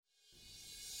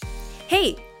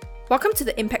Hey! Welcome to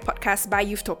the Impact Podcast by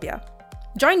Youthtopia.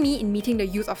 Join me in meeting the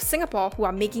youth of Singapore who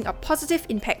are making a positive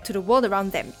impact to the world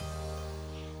around them.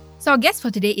 So our guest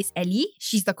for today is Ellie.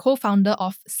 She's the co-founder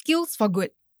of Skills for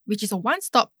Good, which is a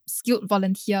one-stop skilled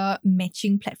volunteer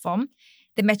matching platform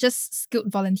that matches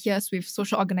skilled volunteers with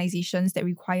social organizations that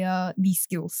require these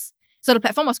skills. So the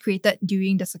platform was created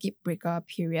during the circuit breaker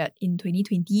period in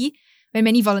 2020, when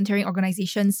many volunteering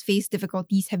organizations face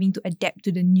difficulties having to adapt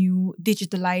to the new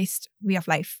digitalized way of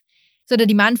life. So the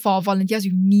demand for volunteers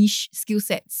with niche skill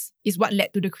sets is what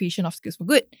led to the creation of Skills for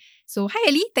Good. So hi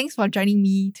Ellie, thanks for joining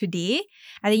me today.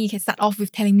 I think you can start off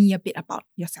with telling me a bit about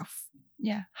yourself.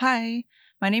 Yeah. Hi,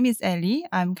 my name is Ellie.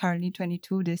 I'm currently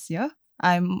 22 this year.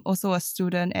 I'm also a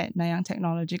student at Nanyang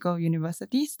Technological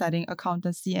University studying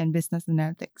accountancy and business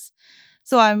analytics.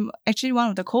 So I'm actually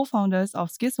one of the co-founders of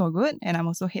Skills for Good, and I'm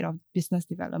also head of business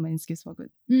development in Skills for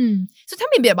Good. So tell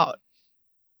me a bit about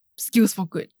Skills for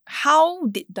Good. How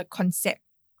did the concept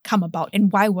come about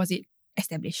and why was it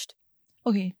established?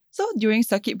 Okay, so during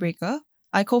circuit breaker,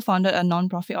 I co-founded a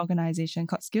non-profit organization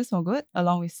called Skills for Good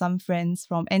along with some friends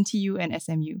from NTU and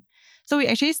SMU. So we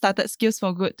actually started Skills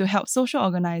for Good to help social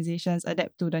organizations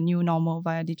adapt to the new normal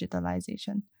via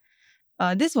digitalization.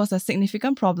 This was a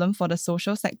significant problem for the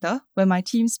social sector when my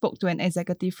team spoke to an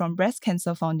executive from Breast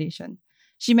Cancer Foundation.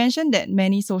 She mentioned that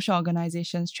many social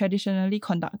organizations traditionally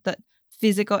conducted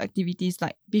physical activities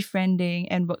like befriending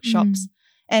and workshops.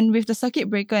 And with the circuit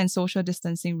breaker and social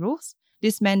distancing rules,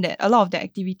 this meant that a lot of the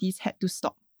activities had to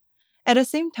stop. At the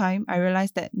same time, I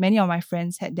realized that many of my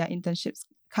friends had their internships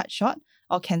cut short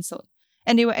or cancelled,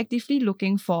 and they were actively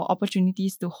looking for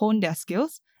opportunities to hone their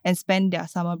skills and spend their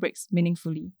summer breaks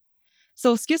meaningfully.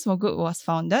 So Skills for Good was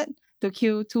founded to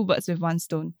kill two birds with one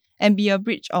stone and be a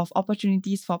bridge of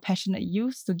opportunities for passionate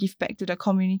youths to give back to the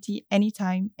community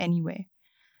anytime, anywhere.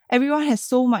 Everyone has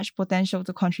so much potential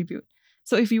to contribute.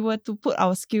 So if we were to put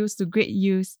our skills to great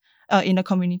use in the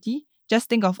community, just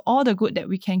think of all the good that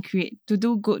we can create to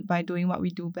do good by doing what we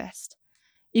do best.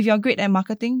 If you're great at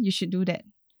marketing, you should do that.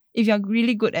 If you're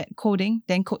really good at coding,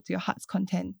 then code to your heart's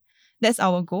content. That's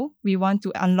our goal. We want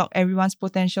to unlock everyone's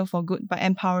potential for good by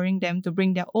empowering them to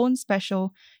bring their own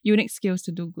special, unique skills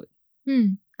to do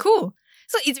good. Cool.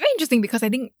 So it's very interesting because I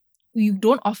think you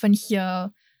don't often hear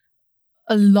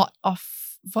a lot of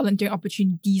volunteering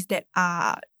opportunities that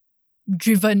are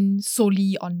driven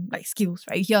solely on like skills,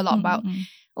 right? You hear a lot about,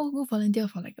 go volunteer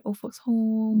for like the old folks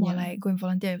home or like go and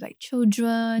volunteer with like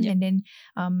children and then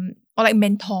or like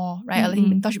mentor, right? I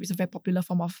think mentorship is a very popular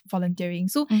form of volunteering.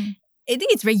 So I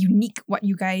think it's very unique what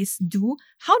you guys do.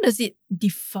 How does it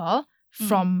differ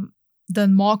from the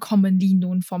more commonly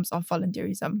known forms of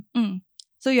volunteerism?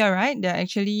 So you're right, there are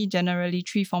actually generally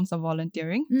three forms of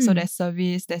volunteering. So there's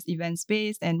service, there's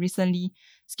events-based, and recently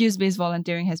skills-based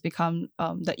volunteering has become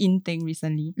the in thing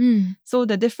recently. So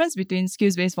the difference between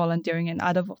skills-based volunteering and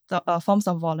other forms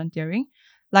of volunteering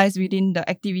lies within the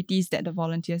activities that the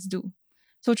volunteers do.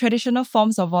 So traditional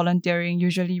forms of volunteering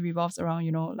usually revolves around,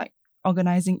 like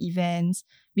organizing events,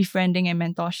 befriending and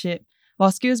mentorship,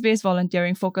 while skills-based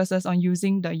volunteering focuses on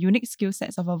using the unique skill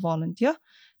sets of a volunteer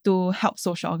to help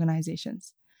social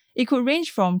organizations. It could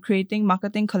range from creating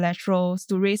marketing collaterals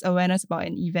to raise awareness about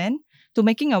an event, to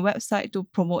making a website to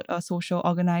promote a social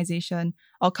organization,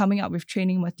 or coming up with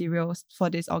training materials for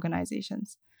these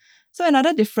organizations. So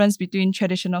another difference between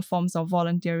traditional forms of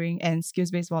volunteering and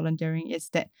skills-based volunteering is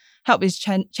that help is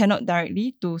channeled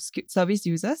directly to service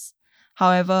users.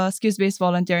 However, skills-based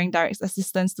volunteering directs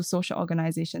assistance to social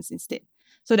organizations instead,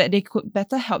 so that they could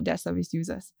better help their service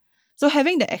users. So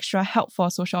having the extra help for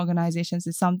social organizations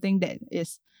is something that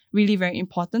is really very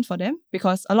important for them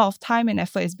because a lot of time and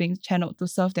effort is being channeled to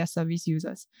serve their service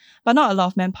users, but not a lot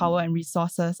of manpower and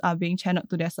resources are being channeled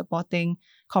to their supporting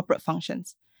corporate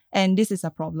functions. And this is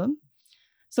a problem.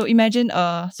 So imagine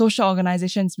a social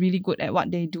organization is really good at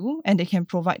what they do and they can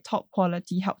provide top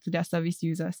quality help to their service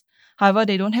users. However,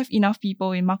 they don't have enough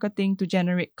people in marketing to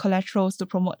generate collaterals to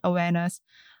promote awareness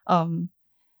of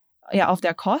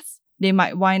their cause. They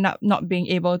might wind up not being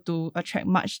able to attract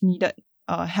much needed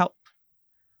help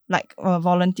like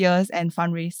volunteers and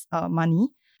fundraise money.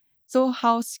 So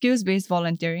how skills-based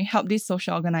volunteering help these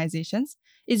social organizations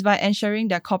is by ensuring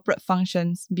their corporate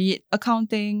functions, be it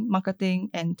accounting, marketing,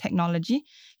 and technology,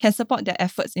 can support their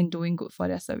efforts in doing good for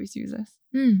their service users.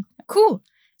 Cool.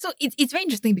 So it's very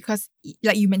interesting because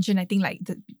like you mentioned, I think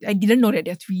I didn't know that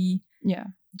there are three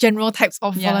general types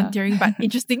of volunteering, but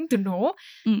interesting to know.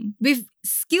 With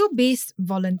skill-based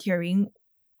volunteering,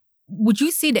 would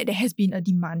you say that there has been a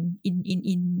demand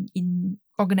in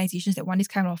organizations that want this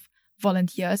kind of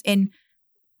volunteers? And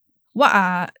what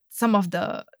are some of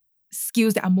the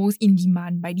skills that are most in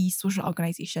demand by these social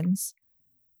organizations?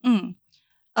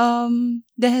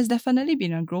 There has definitely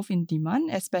been a growth in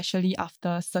demand, especially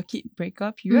after circuit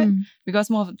breaker period, because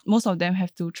most of them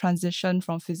have to transition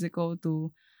from physical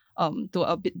to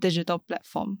a digital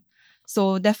platform.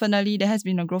 So definitely there has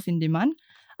been a growth in demand.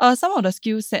 Some of the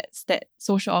skill sets that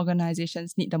social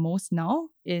organizations need the most now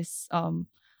is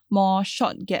more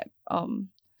short-term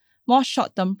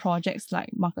projects like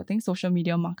marketing, social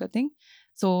media marketing.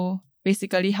 So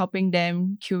basically helping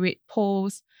them curate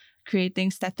posts,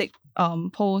 creating static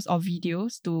posts or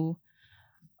videos to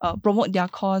promote their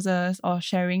causes, or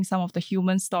sharing some of the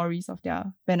human stories of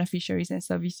their beneficiaries and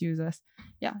service users,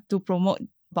 to promote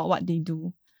about what they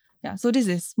do. So this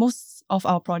is most of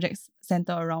our projects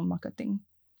center around marketing.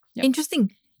 Yep. Interesting.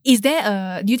 Do you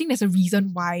think there's a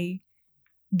reason why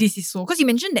this is so? Because you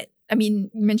mentioned that,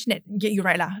 you're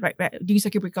right, right. During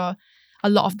circuit breaker, a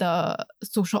lot of the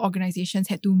social organizations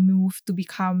had to move to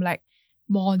become like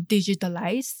more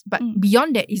digitalized. But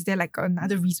beyond that, is there like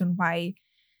another reason why,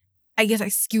 I guess,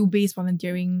 like skill-based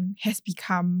volunteering has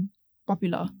become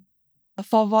popular?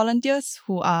 For volunteers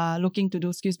who are looking to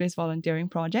do skills-based volunteering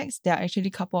projects, there are actually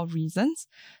a couple of reasons.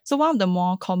 So one of the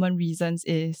more common reasons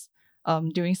is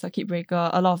during circuit breaker,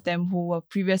 a lot of them who were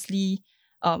previously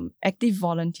active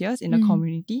volunteers in the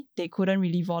community, they couldn't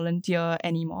really volunteer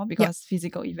anymore because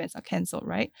physical events are cancelled,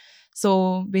 right?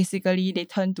 So basically, they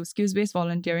turn to skills-based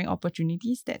volunteering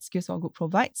opportunities that Skills for Good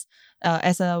provides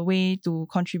as a way to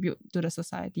contribute to the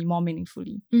society more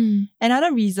meaningfully.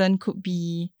 Another reason could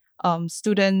be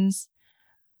students,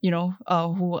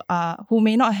 who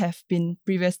may not have been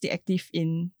previously active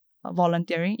in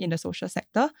volunteering in the social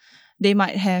sector. They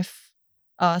might have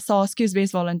saw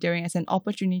skills-based volunteering as an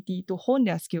opportunity to hone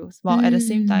their skills while at the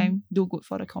same time do good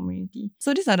for the community.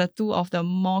 So these are the two of the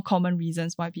more common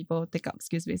reasons why people take up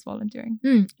skills-based volunteering.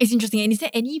 It's interesting. And is there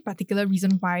any particular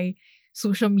reason why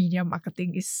social media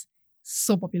marketing is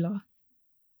so popular?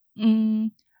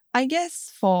 I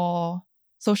guess for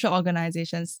social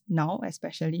organizations now,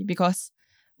 especially because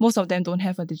most of them don't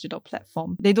have a digital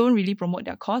platform. They don't really promote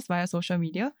their cause via social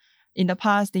media. In the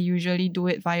past, they usually do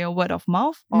it via word of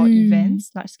mouth or events,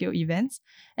 large-scale events.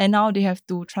 And now they have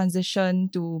to transition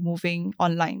to moving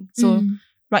online. So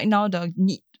right now, the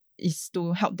need is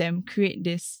to help them create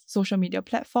these social media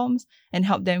platforms and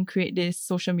help them create this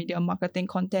social media marketing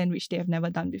content, which they have never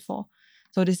done before.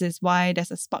 So this is why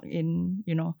there's a spark in,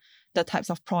 the types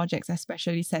of projects,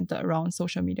 especially centered around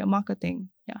social media marketing.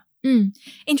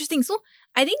 Interesting. So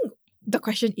I think the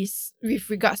question is with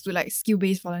regards to like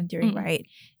skill-based volunteering, right?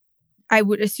 I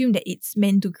would assume that it's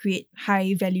meant to create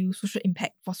high-value social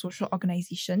impact for social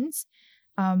organizations.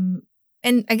 And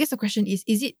I guess the question is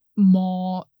it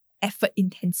more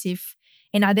effort-intensive?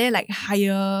 And are there like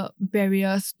higher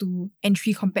barriers to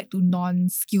entry compared to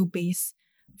non-skill-based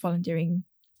volunteering?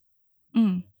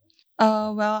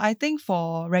 Well, I think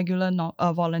for regular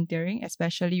volunteering,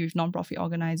 especially with non-profit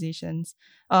organizations,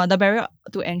 the barrier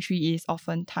to entry is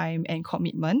often time and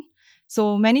commitment.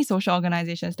 So many social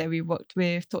organizations that we worked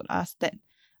with told us that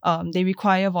they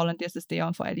require volunteers to stay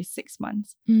on for at least 6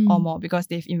 months or more because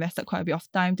they've invested quite a bit of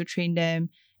time to train them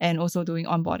and also doing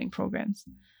onboarding programs.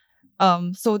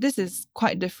 So this is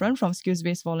quite different from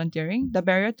skills-based volunteering. The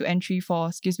barrier to entry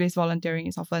for skills-based volunteering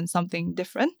is often something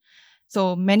different.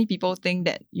 So many people think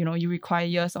that, you require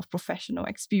years of professional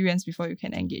experience before you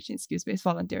can engage in skills-based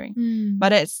volunteering. But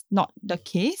that's not the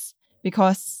case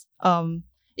because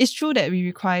it's true that we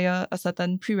require a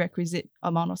certain prerequisite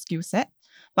amount of skill set,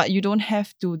 but you don't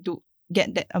have to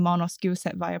get that amount of skill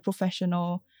set via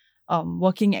professional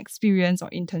working experience or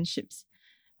internships.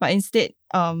 But instead,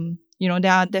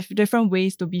 there are different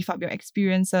ways to beef up your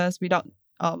experiences without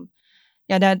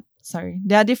there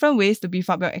are different ways to beef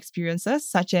up your experiences,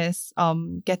 such as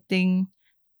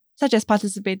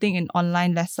participating in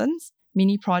online lessons,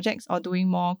 mini projects, or doing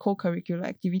more co-curricular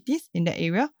activities in that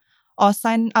area. Or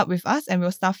sign up with us and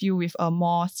we'll staff you with a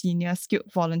more senior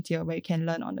skilled volunteer where you can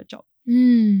learn on the job.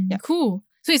 Cool.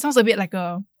 So it sounds a bit like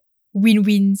a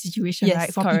win-win situation,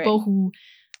 right? For correct. People who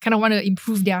kind of want to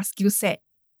improve their skill set,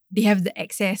 they have the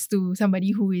access to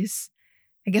somebody who is,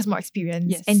 I guess, more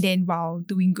experienced. And then while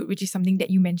doing good, which is something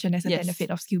that you mentioned as a benefit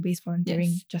of skill-based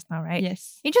volunteering just now, right?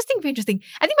 Yes. Interesting, very interesting.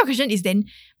 I think my question is then,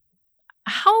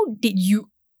 how did you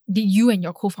and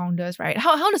your co-founders, right?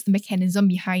 How does the mechanism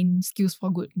behind Skills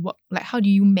for Good work? Like, how do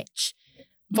you match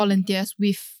volunteers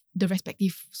with the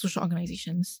respective social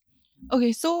organizations?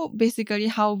 Okay, so basically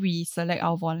how we select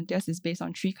our volunteers is based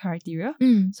on 3 criteria.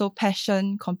 So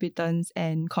passion, competence,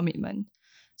 and commitment.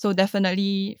 So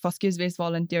definitely for skills-based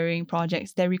volunteering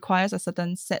projects, there requires a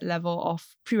certain set level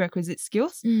of prerequisite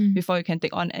skills before you can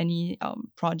take on any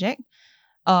project.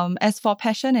 As for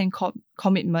passion and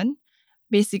commitment,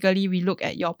 basically we look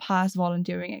at your past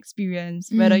volunteering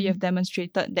experience, whether you have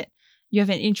demonstrated that you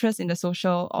have an interest in the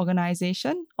social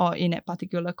organization or in a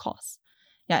particular cause.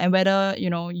 Yeah, and whether,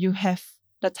 you have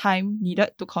the time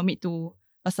needed to commit to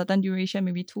a certain duration,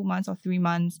 maybe 2 months or 3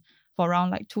 months, for around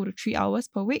like 2 to 3 hours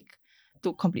per week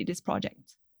to complete this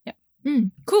project. Yeah.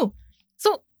 Cool.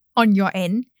 So on your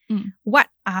end, what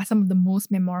are some of the most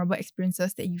memorable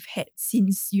experiences that you've had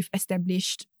since you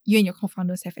and your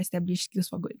co-founders have established Skills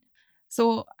for Good?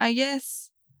 So I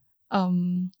guess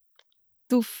to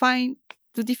define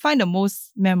the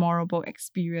most memorable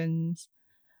experience,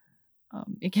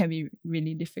 it can be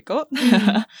really difficult.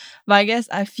 But I guess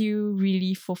I feel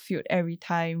really fulfilled every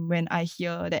time when I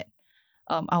hear that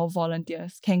our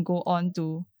volunteers can go on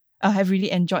to have really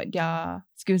enjoyed their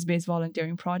skills-based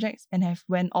volunteering projects and have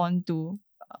went on to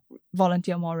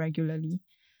volunteer more regularly.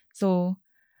 So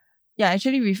yeah,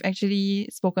 actually we've actually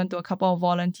spoken to a couple of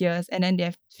volunteers, and then they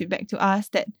have feedback to us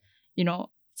that,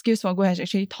 Skills for Good has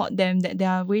actually taught them that there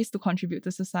are ways to contribute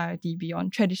to society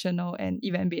beyond traditional and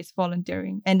event-based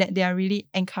volunteering, and that they are really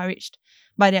encouraged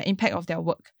by the impact of their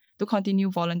work to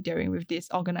continue volunteering with these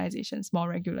organizations more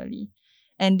regularly.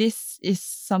 And this is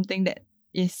something that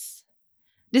this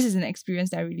is an experience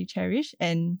that I really cherish,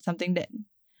 and something that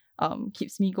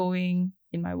keeps me going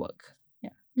in my work.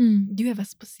 Yeah. Do you have a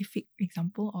specific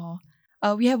example or?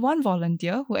 We have one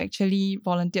volunteer who actually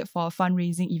volunteered for a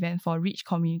fundraising event for Reach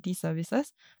Community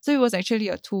Services. So it was actually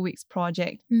a 2 weeks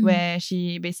project where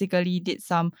she basically did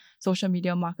some social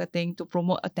media marketing to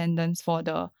promote attendance for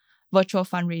the virtual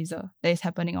fundraiser that is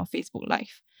happening on Facebook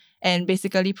Live, and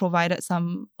basically provided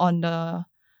some on the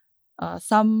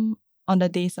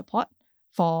day support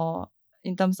for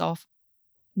in terms of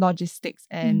logistics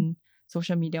and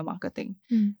social media marketing.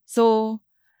 So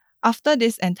after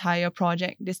this entire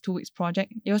project, this 2 weeks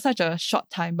project, it was such a short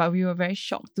time, but we were very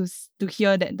shocked to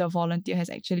hear that the volunteer has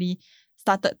actually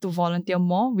started to volunteer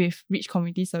more with Reach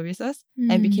Community Services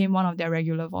and became one of their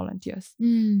regular volunteers.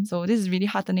 So this is really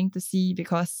heartening to see,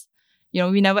 because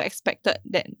we never expected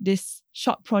that this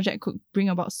short project could bring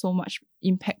about so much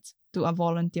impact to a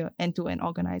volunteer and to an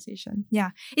organization. Yeah,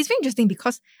 it's very interesting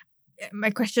because my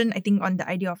question, I think, on the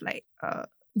idea of like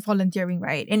volunteering,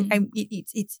 right? And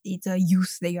it's a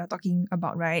youth that you are talking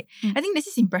about, right? I think there's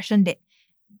this impression that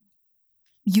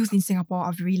youth in Singapore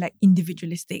are very like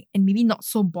individualistic and maybe not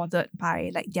so bothered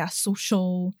by like their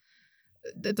social,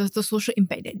 the social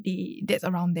impact that's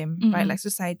around them, right? Like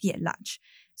society at large.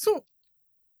 So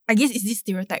I guess it's this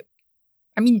stereotype.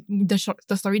 I mean, the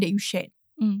story that you shared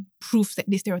proves that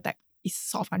this stereotype is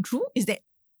sort of untrue. Is that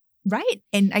right?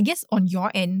 And I guess on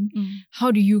your end,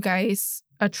 how do you guys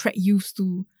attract youth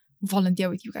to volunteer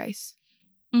with you guys?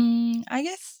 I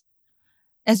guess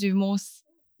as with most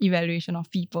evaluation of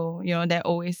people, there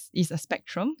always is a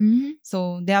spectrum.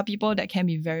 So there are people that can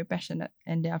be very passionate,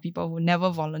 and there are people who never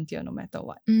volunteer no matter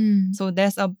what. So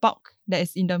there's a bulk that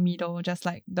is in the middle, just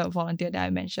like the volunteer that I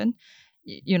mentioned.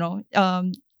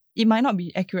 It might not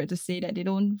be accurate to say that they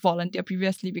don't volunteer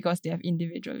previously because they have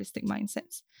individualistic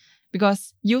mindsets.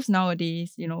 Because youth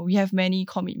nowadays, we have many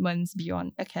commitments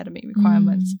beyond academic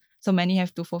requirements. So many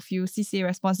have to fulfill CCA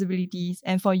responsibilities.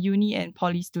 And for uni and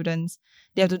poly students,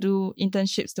 they have to do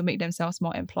internships to make themselves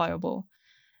more employable.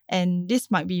 And this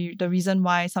might be the reason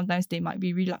why sometimes they might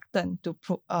be reluctant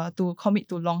to commit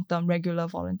to long-term regular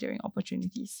volunteering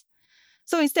opportunities.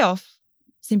 So instead of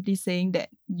simply saying that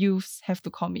youths have to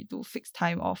commit to fixed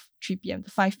time of 3 p.m.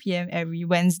 to 5 p.m. every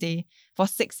Wednesday for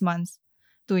 6 months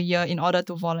to a year in order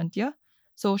to volunteer.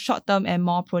 So short-term and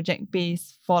more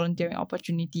project-based volunteering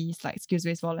opportunities like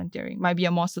skills-based volunteering might be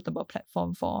a more suitable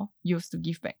platform for youths to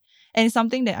give back. And it's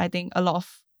something that I think a lot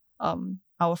of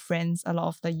our friends, a lot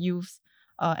of the youths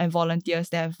and volunteers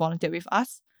that have volunteered with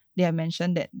us, they have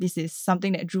mentioned that this is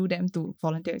something that drew them to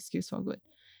volunteer at Skills for Good.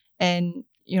 And,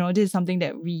 this is something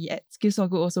that we at Skills for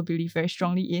Good also believe very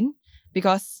strongly in,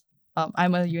 because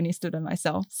I'm a uni student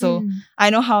myself. So I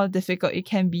know how difficult it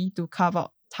can be to carve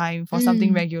out time for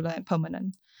something regular and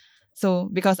permanent. So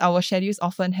because our schedules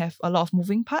often have a lot of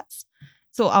moving parts,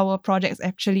 so our projects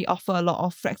actually offer a lot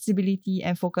of flexibility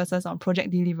and focuses on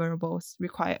project deliverables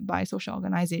required by social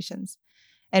organizations.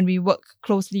 And we work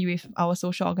closely with our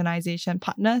social organization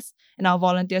partners and our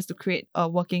volunteers to create a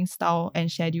working style and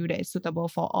schedule that is suitable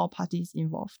for all parties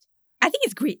involved. I think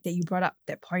it's great that you brought up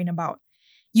that point about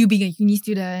you being a uni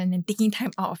student and taking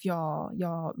time out of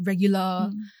your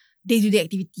regular day-to-day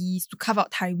activities to carve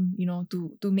out time,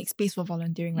 to make space for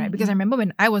volunteering, right? Because I remember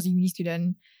when I was a uni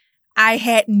student, I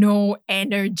had no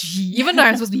energy. Even though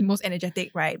I'm supposed to be most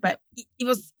energetic, right? But it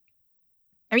was,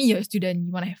 I mean, you're a student,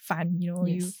 you want to have fun, you know,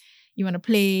 Yes. you want to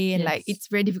play, and Yes. like it's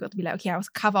very difficult to be like, okay, I was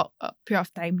carve out a period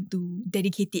of time to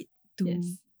dedicate it to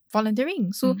Yes.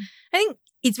 volunteering. So I think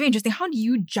it's very interesting. How do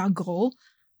you juggle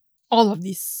all of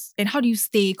this, and how do you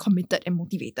stay committed and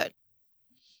motivated?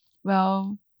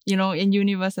 Well, you know, in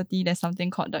university, there's something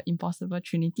called the impossible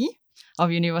trinity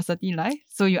of university life.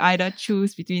 So you either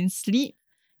choose between sleep,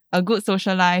 a good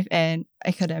social life, and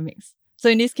academics. So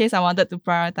in this case, I wanted to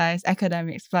prioritize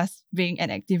academics plus being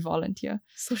an active volunteer.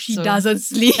 So she doesn't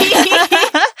sleep.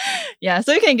 Yeah,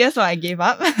 so you can guess what I gave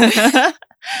up.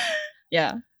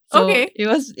 Yeah. So Okay.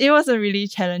 it was a really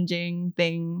challenging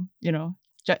thing, you know,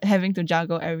 having to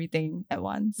juggle everything at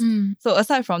once. So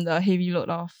aside from the heavy load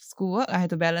of schoolwork, I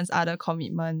had to balance other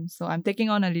commitments. So I'm taking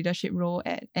on a leadership role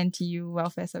at NTU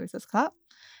Welfare Services Club.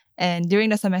 And during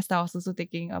the semester, I was also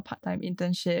taking a part-time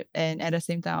internship, and at the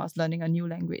same time, I was learning a new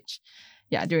language.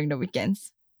 Yeah, during the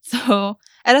weekends. So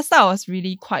at the start, I was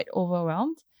really quite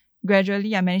overwhelmed.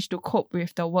 Gradually, I managed to cope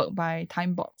with the work by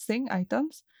time boxing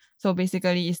items. So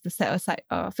basically, it's to set aside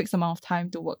a fixed amount of time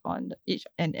to work on each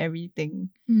and everything,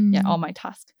 all my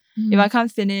tasks. If I can't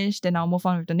finish, then I'll move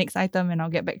on with the next item and I'll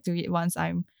get back to it once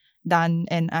I'm done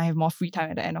and I have more free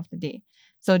time at the end of the day.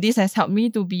 So this has helped me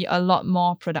to be a lot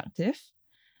more productive.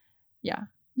 Yeah.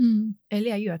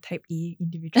 Ellie, are you a type A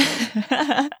individual?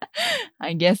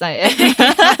 I guess I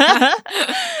am.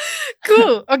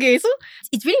 Cool. Okay, so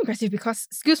it's really impressive because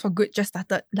Skills for Good just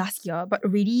started last year, but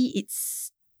already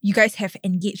you guys have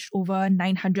engaged over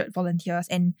 900 volunteers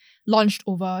and launched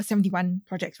over 71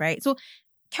 projects, right? So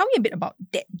tell me a bit about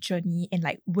that journey, and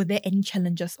like, were there any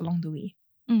challenges along the way?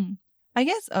 I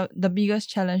guess the biggest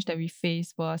challenge that we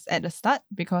faced was at the start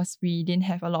because we didn't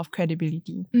have a lot of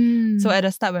credibility. So at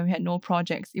the start, when we had no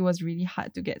projects, it was really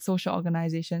hard to get social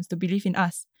organizations to believe in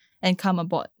us and come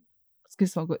aboard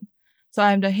Skills for Good. So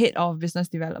I'm the head of business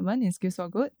development in Skills for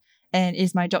Good, and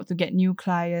it's my job to get new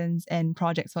clients and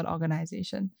projects for the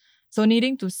organization. So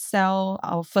needing to sell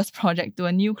our first project to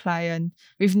a new client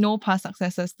with no past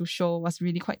successes to show was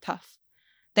really quite tough.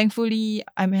 Thankfully,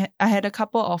 I had a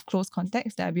couple of close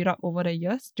contacts that I built up over the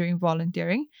years during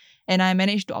volunteering, and I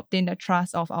managed to obtain the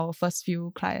trust of our first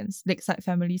few clients, Lakeside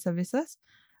Family Services,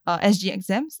 SG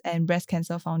Exams, and Breast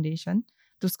Cancer Foundation,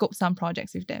 to scope some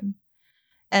projects with them.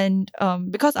 And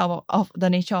because of the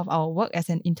nature of our work as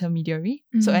an intermediary,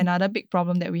 so another big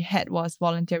problem that we had was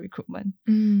volunteer recruitment.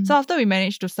 So after we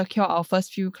managed to secure our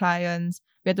first few clients,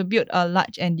 we had to build a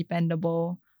large and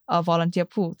dependable volunteer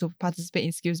pool to participate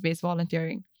in skills-based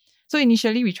volunteering. So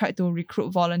initially, we tried to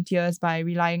recruit volunteers by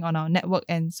relying on our network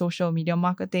and social media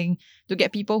marketing to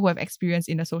get people who have experience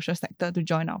in the social sector to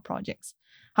join our projects.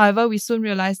 However, we soon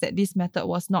realized that this method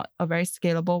was not a very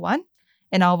scalable one,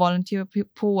 and our volunteer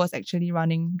pool was actually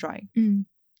running dry.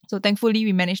 So thankfully,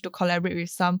 we managed to collaborate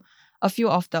with a few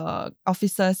of the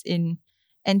officers in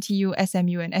NTU,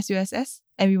 SMU, and SUSS,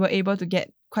 and we were able to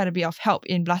get quite a bit of help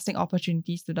in blasting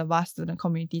opportunities to the vast student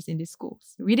communities in these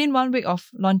schools. Within 1 week of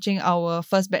launching our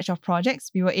first batch of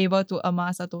projects, we were able to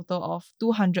amass a total of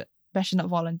 200 passionate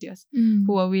volunteers who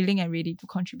were willing and ready to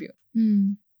contribute.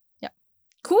 Yeah.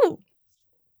 Cool.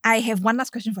 I have one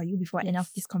last question for you before I end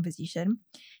off this conversation.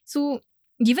 So,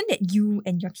 given that you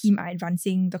and your team are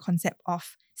advancing the concept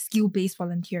of skill-based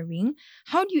volunteering,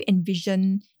 how do you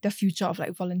envision the future of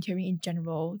like volunteering in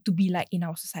general to be like in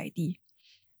our society?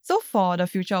 So for the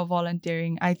future of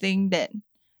volunteering, I think that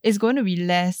it's going to be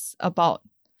less about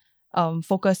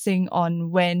focusing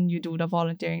on when you do the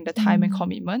volunteering, the time and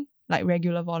commitment, like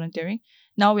regular volunteering.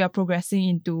 Now we are progressing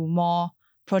into more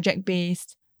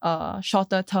project-based,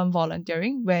 shorter-term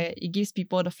volunteering, where it gives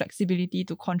people the flexibility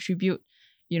to contribute,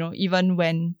 you know, even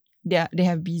when they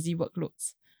have busy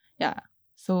workloads. Yeah.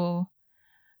 So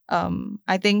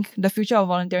I think the future of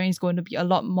volunteering is going to be a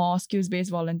lot more skills-based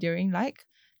volunteering like.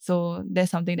 So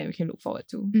that's something that we can look forward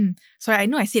to. Sorry, I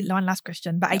know I said one last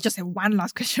question, but I just have one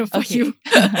last question for you.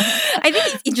 I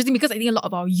think it's interesting because I think a lot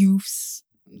of our youths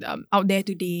out there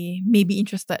today may be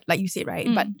interested, like you said, right?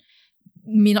 But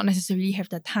may not necessarily have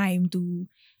the time to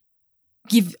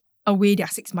give away their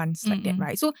 6 months like that,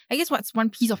 right? So I guess what's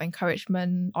one piece of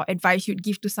encouragement or advice you'd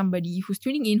give to somebody who's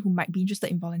tuning in who might be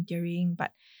interested in volunteering but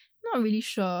not really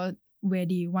sure what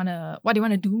they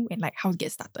wanna do and like how to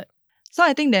get started? So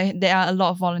I think there are a lot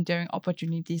of volunteering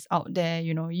opportunities out there.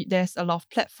 You know, there's a lot of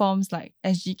platforms like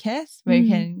SG Cares where you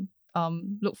can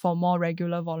look for more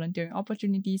regular volunteering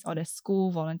opportunities, or there's school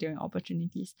volunteering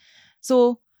opportunities.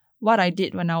 So what I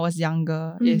did when I was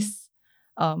younger is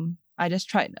I just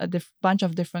tried a bunch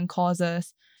of different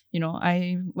causes. You know,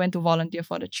 I went to volunteer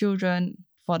for the children,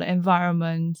 for the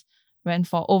environment, went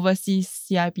for overseas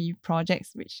CIP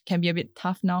projects, which can be a bit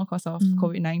tough now because of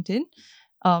COVID-19.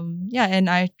 And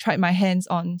I tried my hands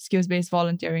on skills-based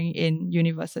volunteering in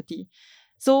university.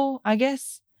 So I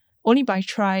guess only by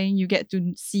trying, you get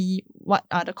to see what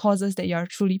are the causes that you're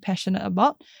truly passionate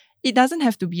about. It doesn't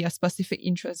have to be a specific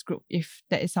interest group if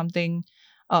that is something,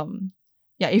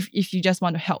 if you just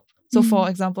want to help. So for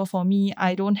example, for me,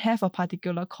 I don't have a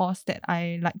particular cause that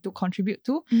I like to contribute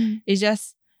to. It's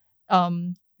just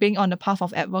being on the path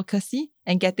of advocacy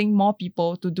and getting more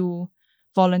people to do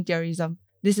volunteerism.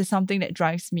 This is something that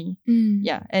drives me.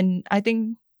 Yeah. And I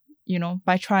think,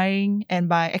 by trying and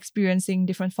by experiencing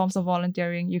different forms of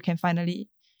volunteering, you can finally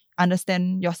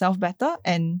understand yourself better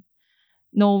and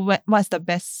know what's the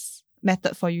best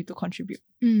method for you to contribute.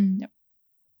 Yep.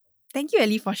 Thank you,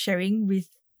 Ellie, for sharing with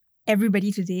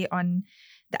everybody today on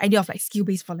the idea of like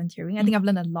skill-based volunteering. I think I've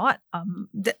learned a lot.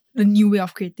 The new way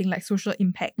of creating like social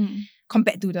impact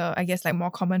compared to the, I guess, like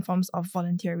more common forms of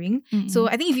volunteering. So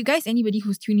I think if you guys, anybody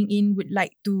who's tuning in would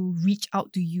like to reach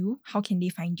out to you, how can they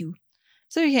find you?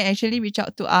 So you can actually reach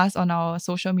out to us on our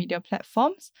social media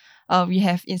platforms. We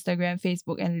have Instagram,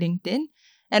 Facebook, and LinkedIn.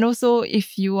 And also,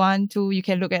 if you want to, you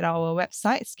can look at our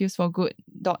website,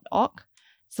 skillsforgood.org.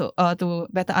 So to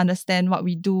better understand what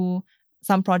we do,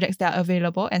 some projects that are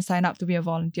available, and sign up to be a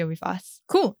volunteer with us.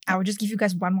 Cool. I will just give you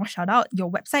guys one more shout out.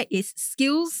 Your website is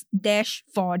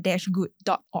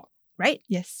skills-for-good.org, right?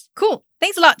 Yes. Cool.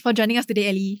 Thanks a lot for joining us today,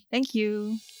 Ellie. Thank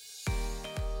you.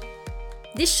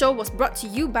 This show was brought to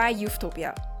you by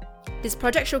Youthtopia. This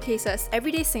project showcases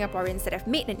everyday Singaporeans that have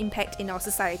made an impact in our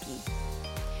society.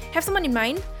 Have someone in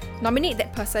mind? Nominate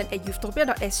that person at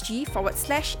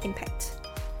youthtopia.sg/impact.